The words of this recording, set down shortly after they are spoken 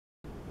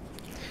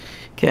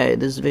Okay,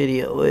 this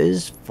video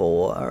is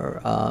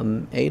for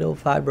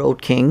 805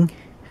 Road King.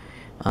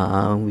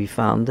 We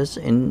found this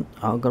in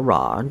our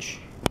garage,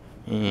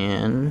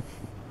 and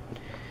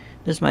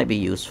this might be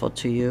useful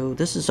to you.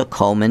 This is a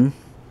Coleman,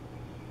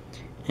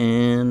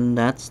 and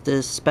that's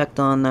the spec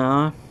on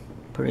there.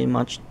 Pretty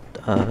much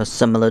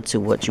similar to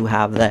what you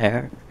have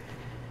there.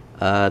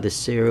 The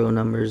serial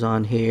numbers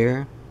on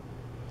here,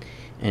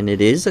 and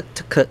it is a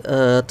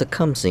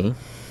Tecumseh.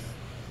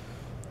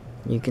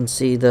 You can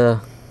see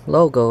the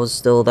logo is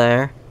still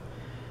there.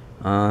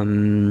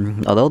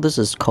 Although this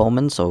is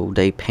Coleman, so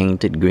they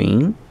painted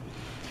green,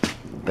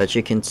 but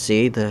you can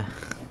see the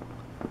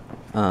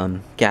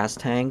gas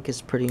tank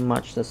is pretty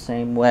much the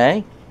same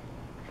way.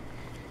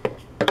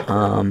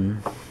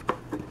 And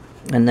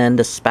then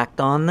the spec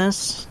on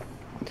this,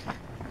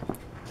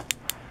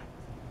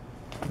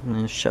 I'm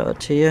going to show it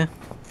to you.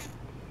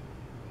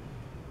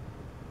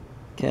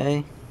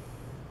 Okay,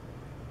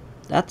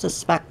 that's a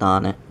spec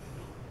on it.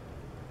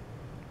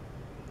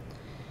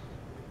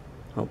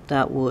 Hope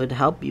that would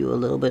help you a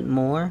little bit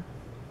more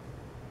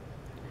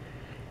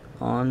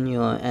on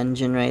your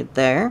engine right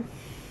there.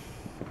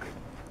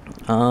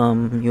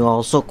 You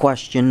also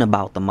questioned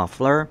about the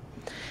muffler.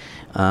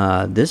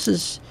 This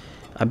is,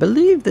 I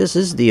believe this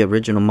is the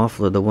original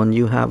muffler, the one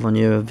you have on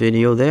your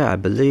video there. I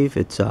believe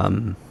it's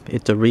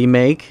a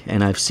remake,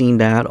 and I've seen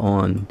that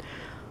on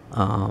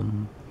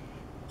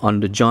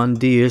the John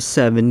Deere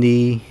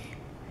 70,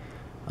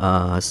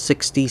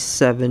 60,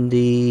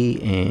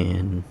 70,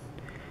 and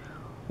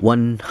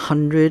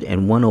 100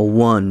 and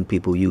 101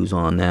 people use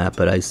on that,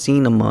 but I've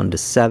seen them on the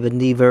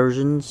 70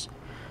 versions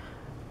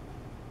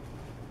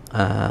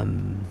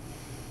of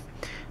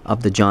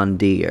the John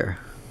Deere.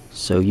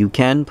 So you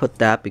can put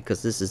that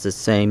because this is the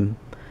same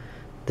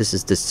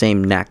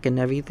neck and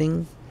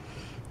everything.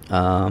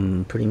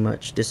 Pretty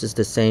much this is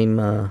the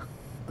same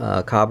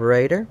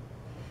carburetor.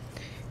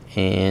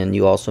 And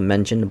you also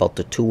mentioned about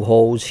the two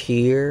holes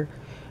here.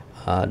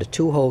 The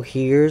two hole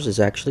here is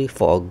actually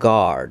for a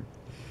guard.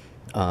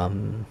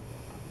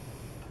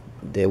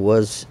 There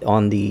was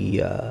on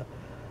the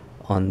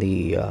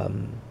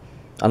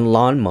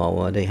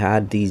lawnmower, they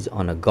had these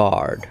on a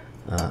guard.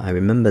 I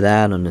remember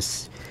that on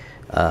this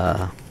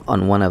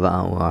on one of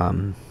our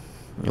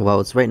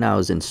well, it's right now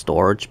is in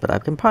storage, but I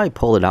can probably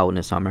pull it out in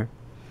the summer.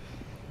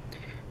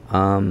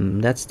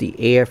 That's the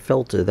air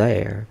filter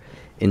there.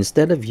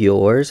 Instead of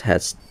yours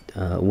has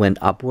went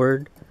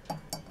upward,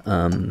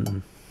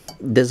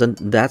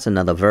 that's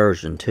another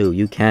version too.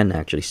 You can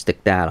actually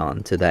stick that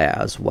onto there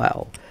as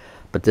well,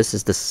 but this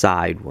is the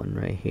side one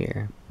right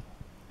here.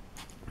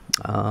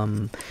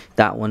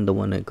 That one, the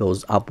one that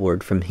goes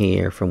upward from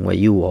here, from where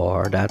you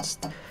are, that's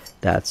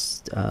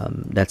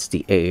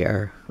the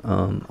air.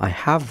 I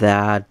have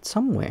that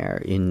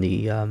somewhere in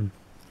the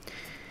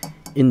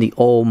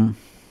old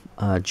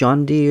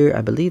John Deere.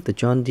 I believe the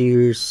John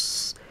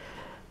Deere's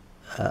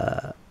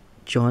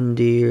John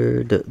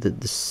Deere,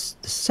 the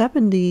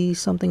 70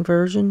 something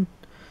version,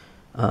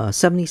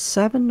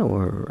 77,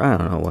 or I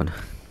don't know what.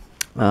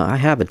 I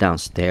have it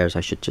downstairs.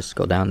 I should just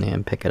go down there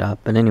and pick it up.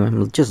 But anyway,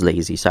 I'm just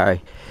lazy.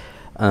 Sorry.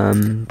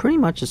 Pretty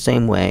much the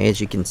same way,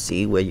 as you can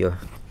see, where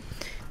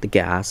the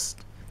gas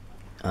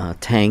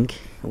tank,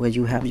 where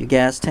you have your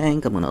gas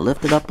tank. I'm gonna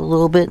lift it up a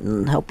little bit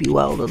and help you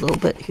out a little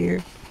bit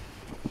here.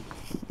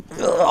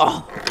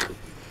 Ugh.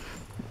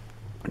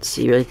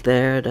 See right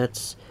there.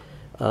 That's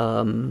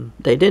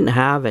they didn't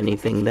have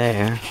anything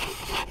there.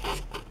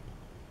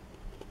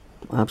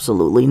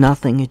 Absolutely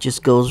nothing. It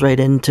just goes right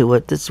into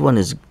it. This one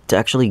is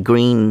actually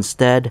green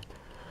instead,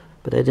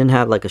 but they didn't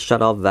have like a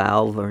shut-off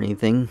valve or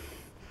anything,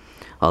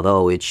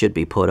 although it should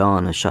be put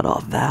on a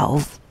shut-off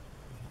valve.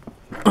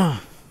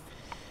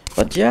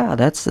 But yeah,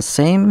 that's the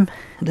same.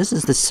 This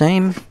is the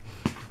same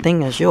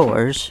thing as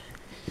yours.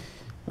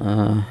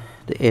 The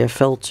air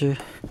filter.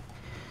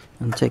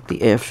 And take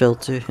the air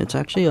filter. It's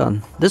actually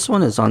on. This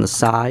one is on the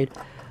side,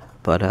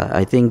 but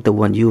I think the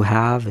one you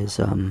have is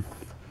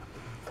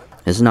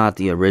not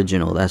the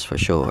original. That's for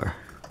sure.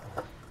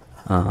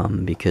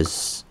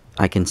 Because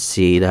I can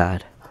see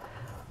that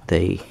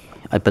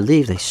I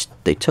believe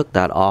they took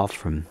that off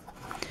from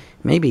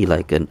maybe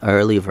like an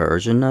early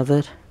version of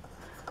it,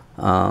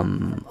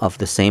 of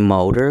the same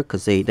motor,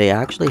 because they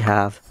actually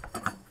have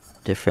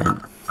different.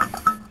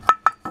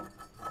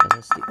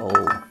 That's the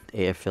old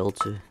air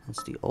filter.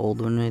 That's the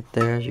old one right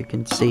there, as you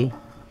can see.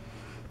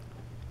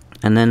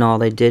 And then all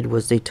they did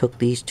was they took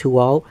these two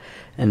out,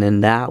 and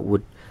then that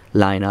would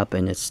line up,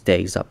 and it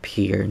stays up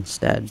here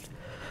instead.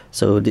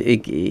 So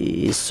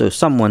so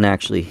someone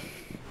actually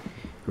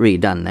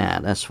redone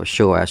that. That's for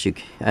sure.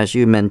 As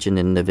you mentioned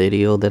in the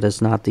video, that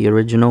is not the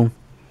original.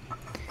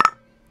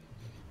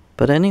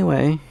 But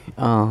anyway,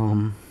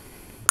 I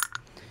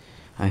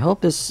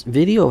hope this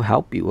video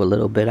helped you a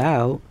little bit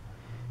out.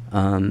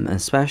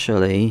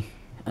 Especially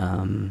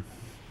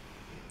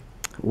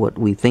what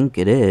we think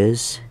it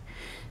is.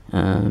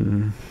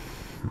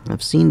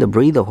 I've seen the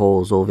breather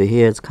holes over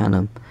here. It's kind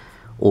of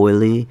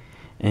oily,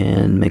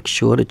 and make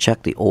sure to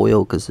check the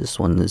oil, because this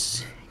one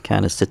is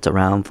kind of sits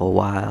around for a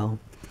while.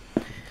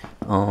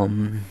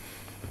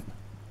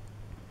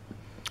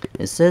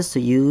 It says to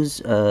use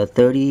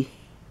 30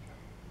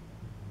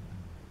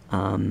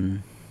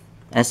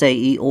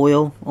 SAE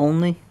oil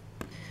only,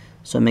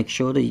 so make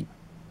sure to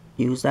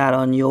use that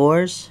on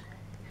yours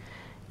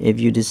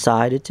if you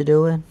decided to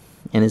do it.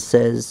 And it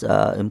says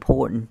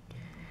important,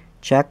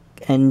 check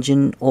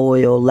engine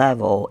oil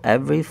level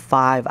every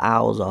 5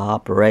 hours of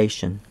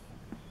operation.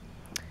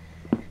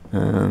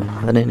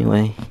 But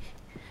anyway,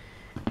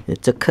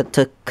 it's a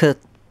Tecumseh,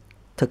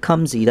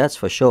 that's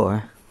for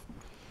sure.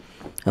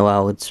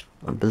 Well, it's,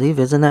 I believe,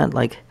 isn't that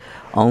like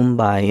owned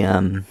by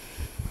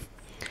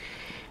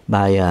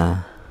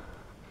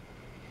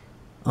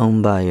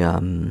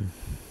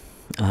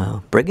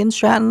Briggs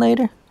Stratton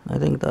later? I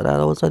think that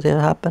also did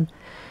happen.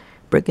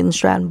 Briggs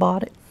Stratton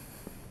bought it.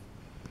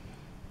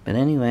 But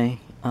anyway,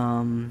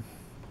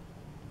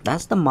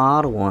 that's the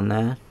model on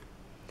that.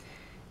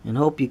 And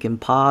hope you can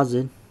pause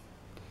it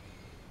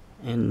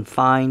and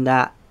find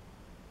that.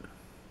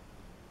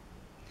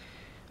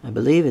 I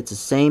believe it's the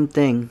same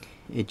thing.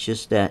 It's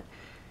just that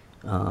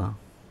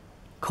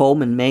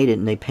Coleman made it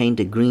and they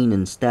painted green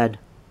instead.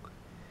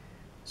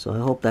 So I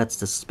hope that's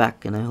the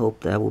spec, and I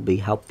hope that will be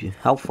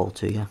helpful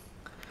to you.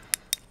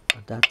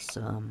 But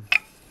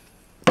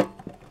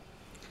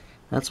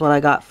that's what I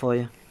got for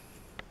you.